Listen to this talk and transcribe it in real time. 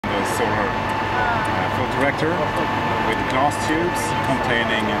solar photoreactor with glass tubes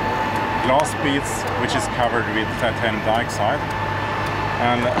containing glass beads, which is covered with titanium dioxide.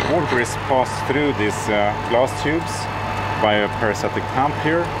 And water is passed through these glass tubes by a parasitic pump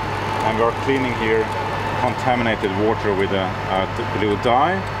here, and we are cleaning here contaminated water with a blue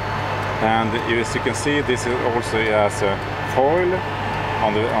dye. And as you can see, this is also has a foil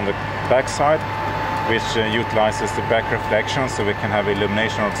on the back side, which utilizes the back reflection, so we can have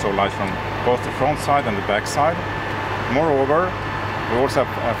illumination of sunlight from both the front side and the back side. Moreover, we also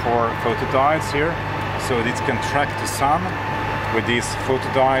have 4 photodiodes here, so it can track the sun with these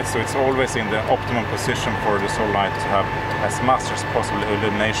photodiodes, so it's always in the optimum position for the sunlight to have as much as possible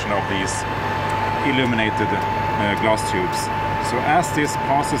illumination of these illuminated glass tubes. So as this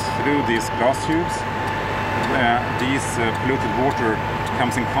passes through these glass tubes, these polluted water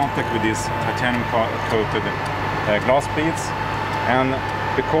comes in contact with these titanium coated glass beads, and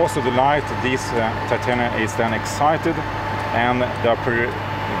because of the light, these titanium is then excited, and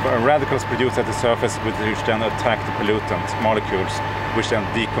the radicals produced at the surface which then attack the pollutant molecules, which then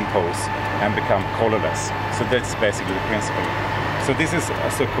decompose and become colorless. So that's basically the principle. So this is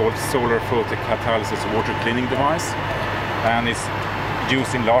a so-called solarphotic catalysis water cleaning device, and it's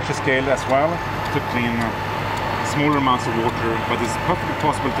used in larger scale as well to clean smaller amounts of water, but it's perfectly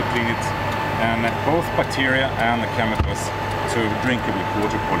possible to clean it and both bacteria and chemicals to drinkable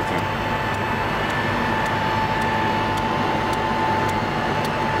water quality.